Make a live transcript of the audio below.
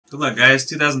Good luck, guys.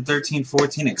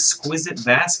 2013-14 Exquisite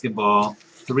Basketball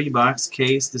 3-box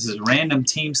case. This is random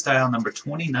team style number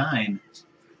 29.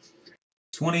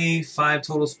 25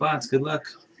 total spots. Good luck.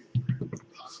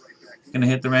 Gonna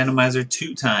hit the randomizer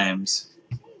 2 times.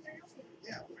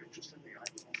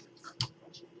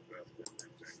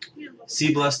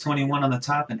 C+21 on the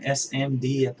top and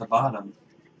SMD at the bottom.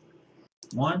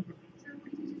 1,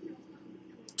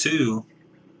 2.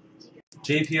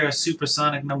 JPR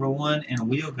Supersonic number 1 and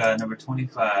Wheel God number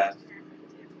 25.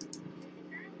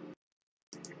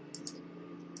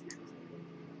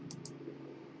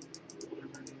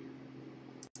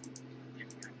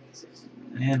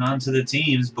 And on to the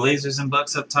teams. Blazers and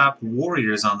Bucks up top,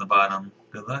 Warriors on the bottom.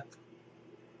 Good luck.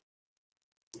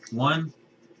 1.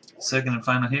 Second and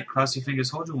final hit. Cross your fingers,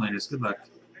 hold your winners. Good luck.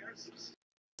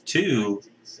 2.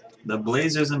 The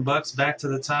Blazers and Bucks back to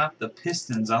the top, the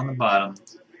Pistons on the bottom.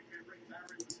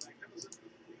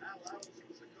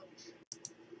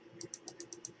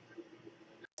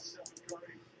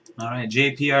 Alright,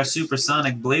 JPR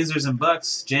Supersonic, Blazers and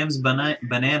Bucks, Gems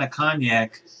Banana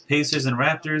Cognac, Pacers and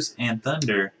Raptors, and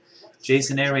Thunder.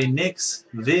 Jason Aray Knicks,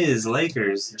 Viz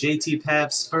Lakers, JT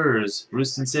Pav Spurs,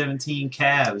 Rooston 17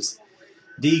 Cavs,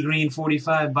 D Green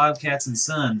 45 Bobcats and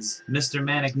Suns, Mr.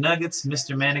 Manic Nuggets,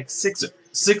 Mr. Manic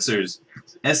Sixers,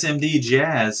 SMD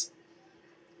Jazz,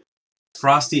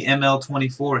 Frosty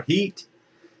ML24 Heat,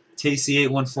 Tasty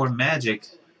 814 Magic,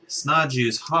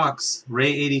 Snodjuice Hawks,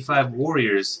 Ray 85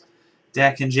 Warriors,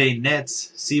 Dak and J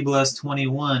Nets, C-Blus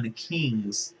 21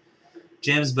 Kings,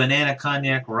 Gems Banana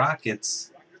Cognac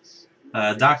Rockets,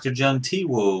 Dr. Jung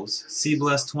T-Wolves,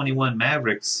 C-Blus 21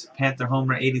 Mavericks, Panther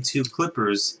Homer 82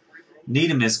 Clippers,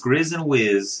 Needhamus Grizz and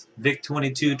Wiz, Vic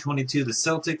 22-22 the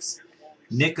Celtics,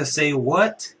 Nick Say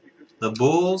What, the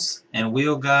Bulls, and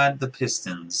Wheel God the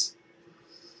Pistons.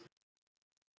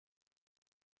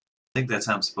 I think that's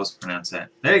how I'm supposed to pronounce that.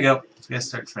 There you go. Let's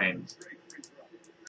start trading.